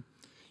 okay?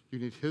 You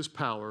need his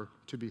power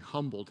to be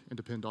humbled and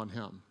depend on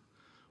him.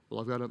 Well,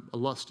 I've got a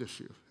lust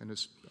issue, and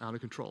it's out of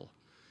control.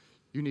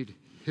 You need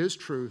his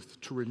truth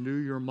to renew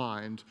your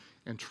mind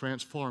and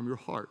transform your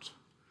heart.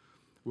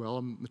 Well,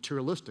 I'm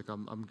materialistic.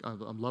 I'm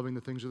loving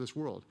the things of this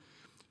world.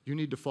 You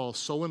need to fall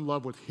so in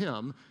love with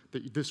him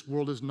that this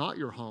world is not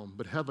your home,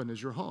 but heaven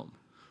is your home.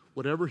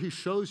 Whatever he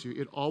shows you,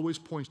 it always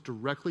points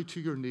directly to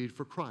your need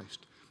for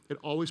Christ. It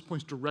always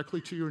points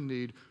directly to your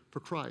need for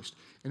Christ.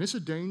 And it's a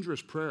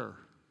dangerous prayer.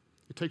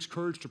 It takes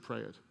courage to pray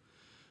it.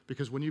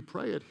 Because when you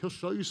pray it, he'll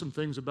show you some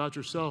things about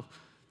yourself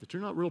that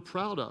you're not real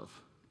proud of.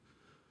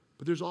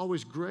 But there's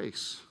always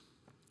grace.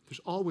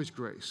 There's always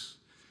grace.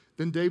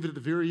 Then David at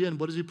the very end,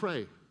 what does he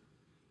pray?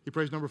 He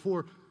prays number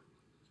 4,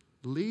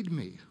 lead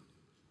me.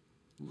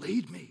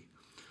 Lead me.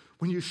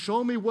 When you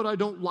show me what I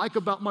don't like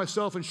about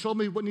myself and show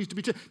me what needs to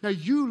be changed. Now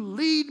you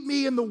lead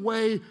me in the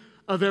way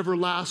of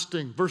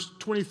everlasting. Verse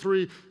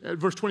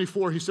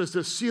 24, he says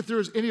this, see if there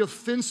is any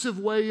offensive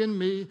way in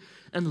me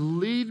and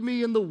lead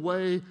me in the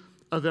way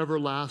of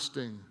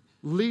everlasting.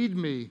 Lead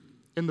me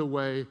in the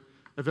way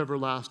of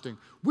everlasting.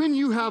 When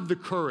you have the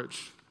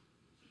courage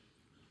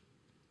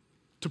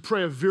to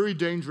pray a very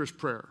dangerous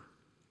prayer,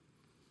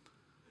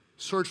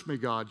 search me,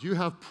 God, you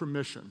have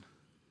permission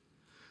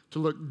to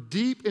look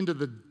deep into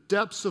the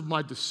depths of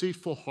my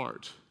deceitful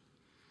heart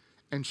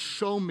and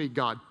show me,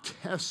 God,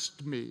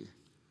 test me.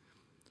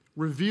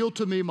 Reveal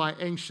to me my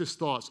anxious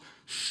thoughts.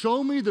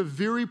 Show me the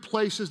very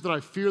places that I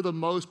fear the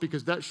most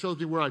because that shows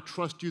me where I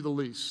trust you the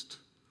least.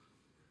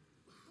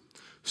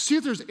 See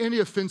if there's any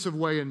offensive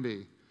way in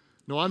me.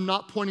 No, I'm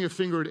not pointing a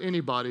finger at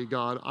anybody,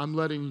 God. I'm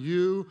letting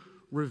you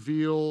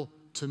reveal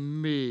to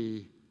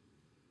me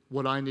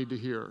what I need to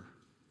hear.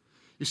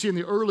 You see, in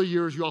the early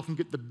years, you often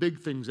get the big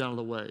things out of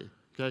the way,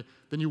 okay?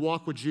 Then you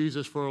walk with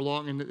Jesus for a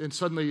long, and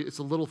suddenly it's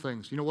the little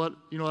things. You know what?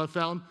 You know what I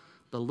found?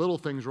 The little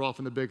things are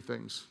often the big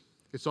things.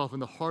 It's often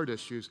the hard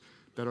issues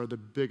that are the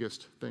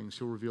biggest things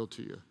he'll reveal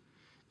to you.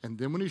 And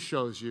then when he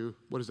shows you,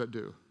 what does that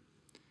do?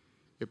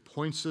 It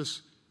points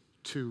us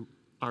to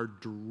our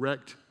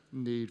direct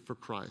need for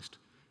Christ.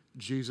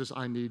 Jesus,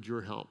 I need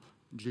your help.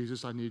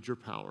 Jesus, I need your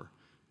power.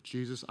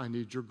 Jesus, I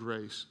need your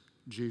grace.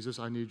 Jesus,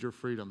 I need your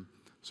freedom.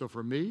 So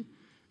for me,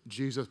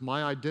 Jesus,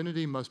 my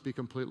identity must be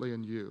completely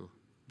in you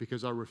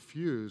because I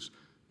refuse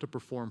to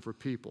perform for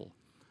people.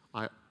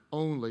 I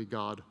only,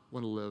 God,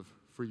 want to live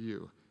for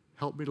you.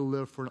 Help me to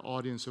live for an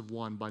audience of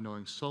one by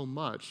knowing so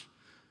much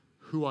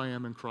who I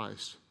am in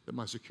Christ, that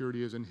my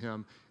security is in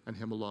him and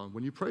him alone.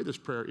 When you pray this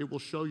prayer, it will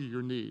show you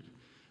your need.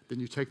 Then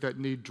you take that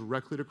need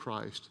directly to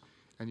Christ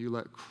and you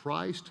let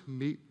Christ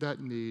meet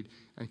that need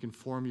and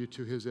conform you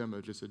to his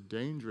image. It's a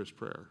dangerous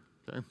prayer,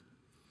 okay?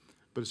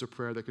 But it's a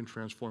prayer that can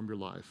transform your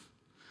life.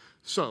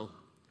 So,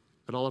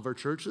 at all of our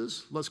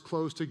churches, let's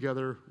close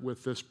together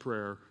with this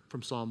prayer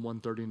from Psalm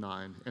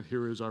 139. And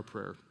here is our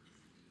prayer.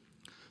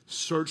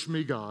 Search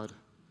me, God,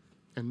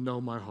 and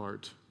know my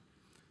heart.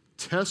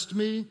 Test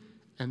me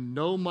and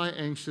know my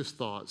anxious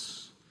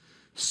thoughts.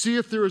 See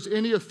if there is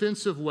any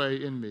offensive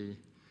way in me,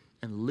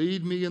 and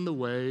lead me in the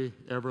way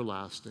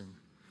everlasting.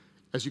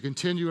 As you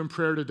continue in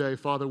prayer today,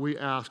 Father, we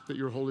ask that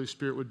your Holy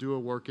Spirit would do a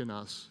work in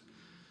us.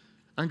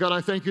 And God,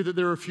 I thank you that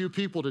there are a few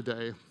people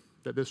today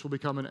that this will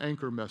become an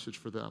anchor message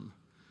for them.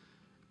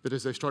 That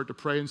as they start to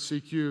pray and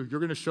seek you,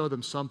 you're going to show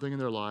them something in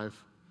their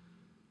life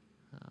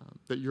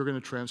that you're going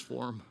to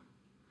transform.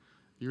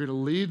 You're going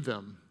to lead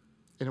them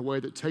in a way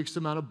that takes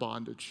them out of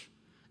bondage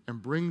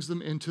and brings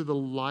them into the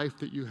life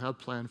that you have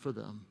planned for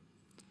them.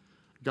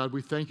 God,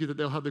 we thank you that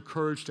they'll have the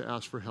courage to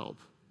ask for help.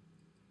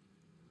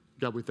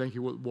 God, we thank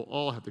you we'll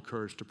all have the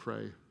courage to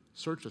pray.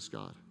 Search us,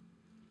 God,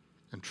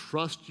 and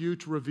trust you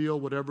to reveal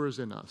whatever is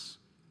in us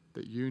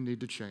that you need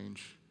to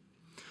change.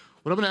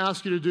 What I'm going to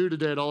ask you to do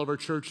today at all of our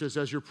churches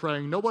as you're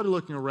praying, nobody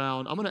looking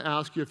around, I'm going to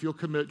ask you if you'll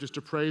commit just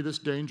to pray this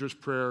dangerous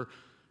prayer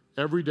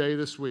every day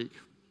this week.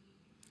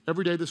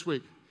 Every day this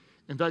week.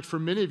 In fact, for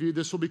many of you,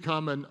 this will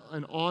become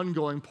an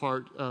ongoing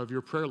part of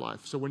your prayer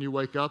life. So when you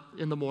wake up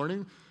in the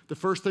morning, the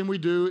first thing we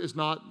do is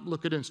not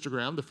look at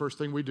Instagram. The first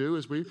thing we do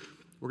is we're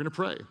going to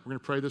pray. We're going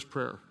to pray this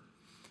prayer.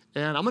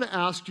 And I'm going to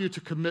ask you to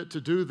commit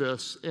to do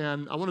this.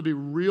 And I want to be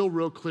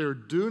real clear.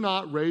 Do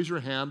not raise your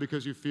hand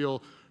because you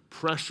feel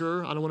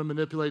pressure. I don't want to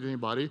manipulate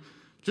anybody.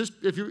 Just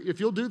if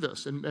you'll do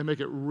this and make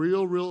it a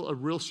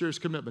real serious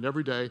commitment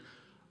every day,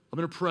 I'm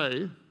going to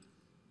pray,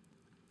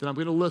 then I'm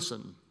going to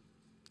listen.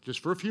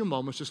 Just for a few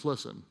moments, just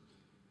listen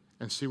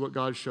and see what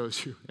God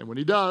shows you. And when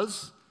he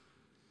does,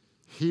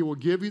 he will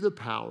give you the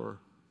power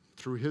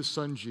through his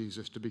son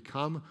Jesus to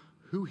become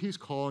who he's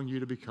calling you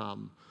to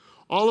become.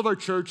 All of our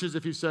churches,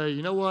 if you say,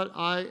 you know what,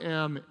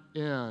 I'm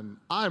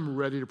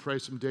ready to pray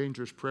some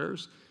dangerous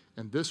prayers.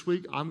 And this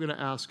week, I'm going to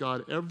ask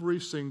God every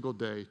single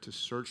day to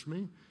search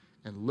me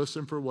and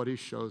listen for what he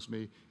shows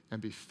me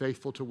and be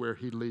faithful to where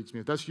he leads me.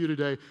 If that's you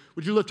today,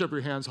 would you lift up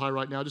your hands high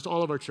right now? Just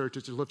all of our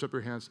churches, just lift up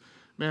your hands.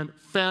 Man,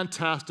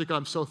 fantastic.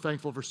 I'm so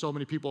thankful for so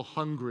many people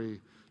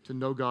hungry to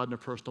know God in a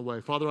personal way.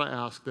 Father, I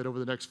ask that over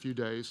the next few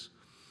days,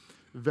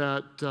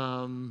 that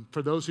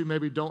for those who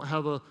maybe don't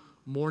have a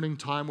morning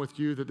time with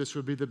you, that this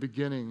would be the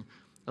beginning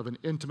of an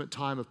intimate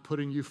time of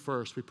putting you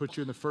first. We put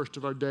you in the first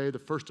of our day, the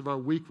first of our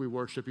week we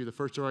worship you, the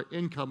first of our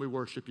income we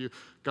worship you.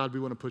 God, we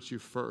want to put you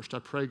first. I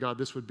pray, God,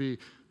 this would be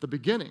the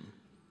beginning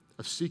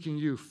of seeking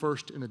you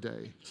first in the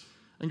day.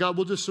 And God,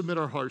 we'll just submit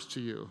our hearts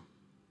to you,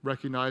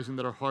 recognizing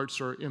that our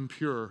hearts are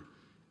impure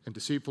and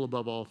deceitful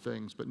above all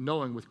things, but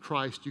knowing with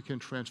Christ you can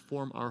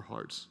transform our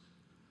hearts.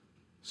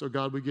 So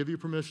God, we give you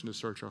permission to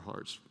search our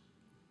hearts.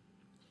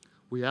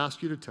 We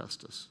ask you to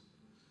test us.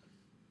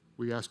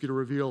 We ask you to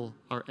reveal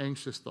our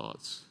anxious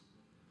thoughts.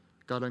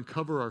 God,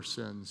 uncover our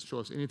sins. Show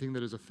us anything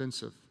that is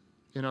offensive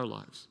in our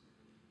lives.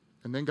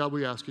 And then, God,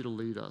 we ask you to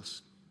lead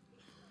us.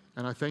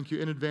 And I thank you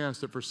in advance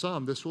that for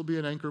some, this will be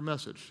an anchor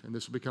message, and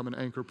this will become an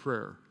anchor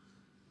prayer,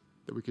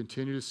 that we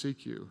continue to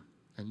seek you,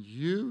 and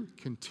you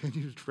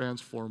continue to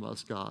transform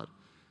us, God,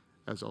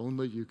 as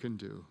only you can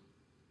do.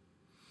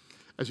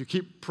 As you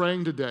keep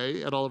praying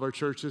today at all of our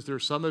churches, there are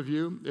some of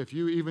you, if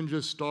you even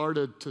just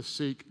started to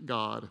seek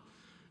God,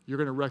 you're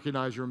going to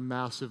recognize your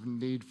massive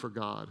need for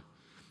God.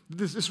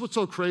 This is what's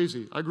so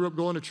crazy. I grew up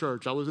going to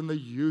church. I was in the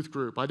youth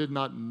group. I did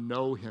not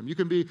know him. You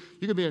can be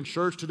in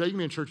church today. You can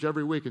be in church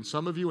every week. And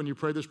some of you, when you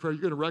pray this prayer,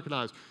 you're going to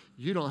recognize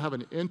you don't have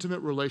an intimate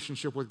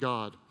relationship with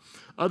God.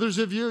 Others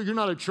of you, you're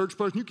not a church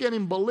person. You can't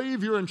even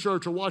believe you're in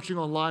church or watching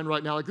online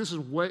right now. Like this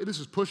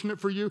is pushing it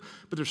for you.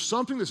 But there's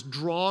something that's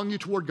drawing you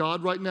toward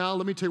God right now.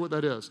 Let me tell you what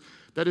that is.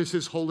 That is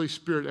his Holy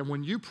Spirit. And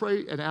when you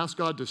pray and ask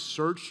God to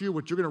search you,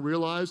 what you're going to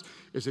realize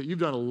is that you've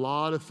done a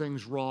lot of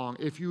things wrong.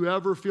 If you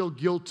ever feel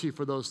guilty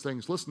for those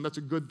things, listen, that's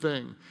a good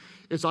thing.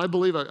 It's, I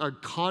believe, a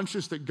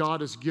conscience that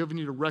God has given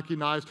you to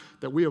recognize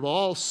that we have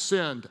all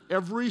sinned,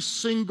 every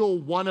single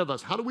one of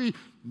us. How do we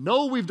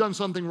know we've done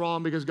something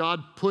wrong? Because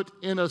God put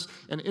in us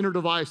an inner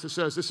device that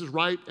says this is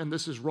right and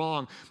this is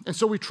wrong. And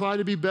so we try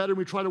to be better, and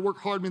we try to work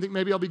hard, and we think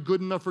maybe I'll be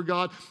good enough for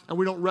God, and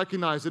we don't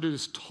recognize that it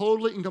is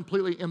totally and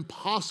completely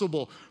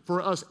impossible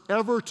for us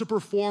ever to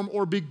perform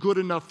or be good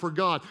enough for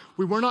God.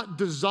 We were not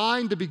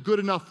designed to be good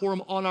enough for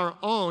him on our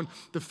own.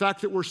 The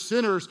fact that we're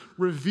sinners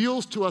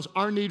reveals to us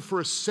our need for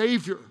a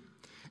Savior.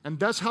 And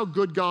that's how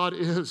good God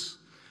is.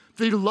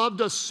 That he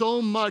loved us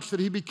so much that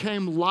he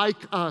became like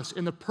us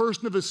in the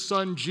person of his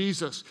son,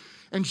 Jesus.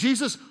 And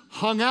Jesus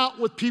hung out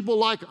with people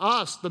like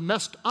us, the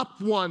messed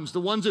up ones,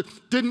 the ones who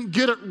didn't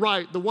get it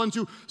right, the ones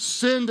who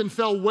sinned and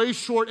fell way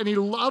short, and he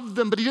loved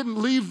them, but he didn't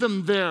leave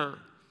them there.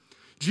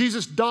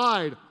 Jesus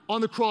died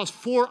on the cross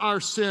for our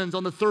sins.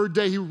 On the third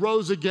day, he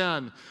rose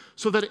again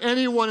so that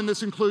anyone, and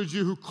this includes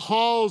you, who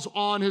calls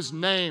on his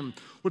name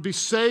would be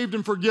saved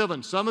and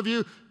forgiven. Some of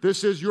you,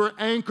 this is your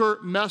anchor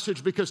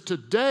message because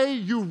today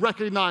you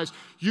recognize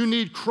you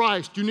need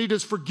Christ, you need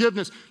his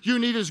forgiveness, you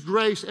need his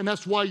grace, and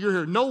that's why you're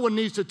here. No one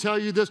needs to tell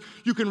you this.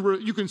 You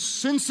can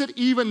sense it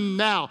even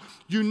now.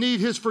 You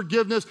need his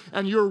forgiveness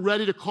and you're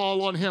ready to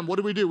call on him.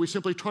 What do? We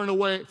simply turn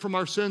away from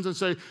our sins and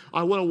say,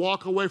 I want to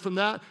walk away from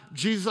that.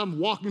 Jesus, I'm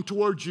walking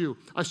towards you.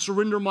 I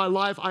surrender my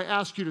life. I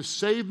ask you to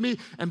save me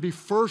and be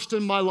first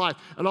in my life.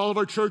 And all of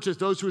our churches,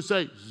 those who would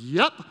say,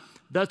 yep,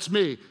 that's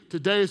me.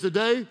 Today is the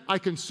day. I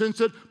can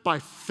sense it. By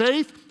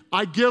faith,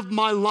 I give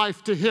my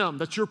life to him.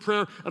 That's your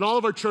prayer. And all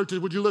of our churches,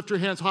 would you lift your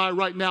hands high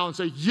right now and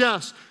say,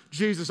 yes,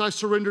 Jesus, I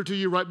surrender to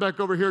you. Right back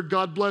over here.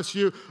 God bless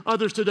you.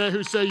 Others today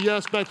who say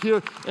yes back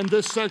here in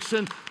this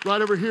section, right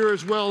over here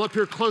as well, up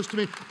here close to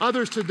me.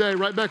 Others today,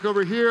 right back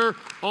over here,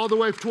 all the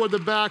way toward the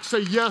back, say,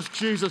 yes,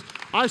 Jesus,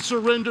 I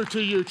surrender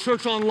to you.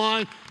 Church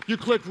Online, you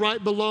click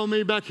right below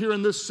me back here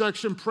in this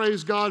section.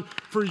 Praise God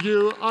for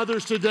you.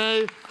 Others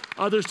today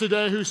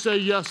who say,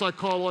 yes, I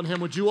call on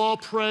him. Would you all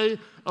pray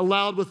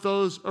aloud with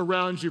those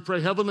around you?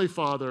 Pray, Heavenly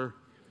Father,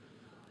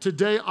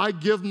 today I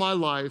give my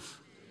life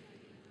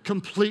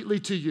completely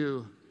to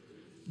you.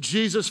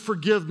 Jesus,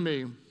 forgive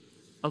me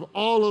of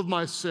all of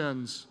my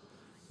sins.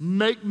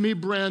 Make me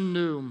brand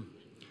new.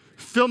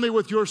 Fill me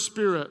with your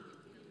Spirit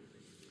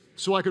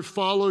so I could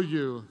follow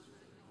you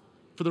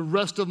for the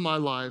rest of my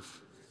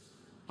life.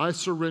 I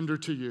surrender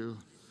to you.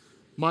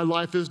 My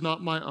life is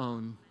not my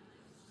own.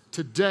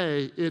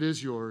 Today, it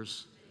is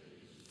yours.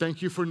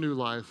 Thank you for new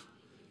life.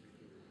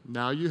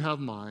 Now you have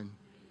mine.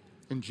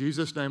 In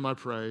Jesus' name I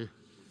pray.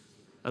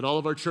 At all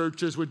of our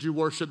churches, would you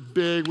worship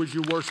big? Would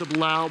you worship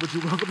loud? Would you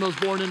welcome those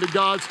born into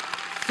God's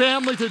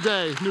family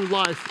today? New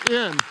life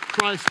in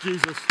Christ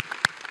Jesus.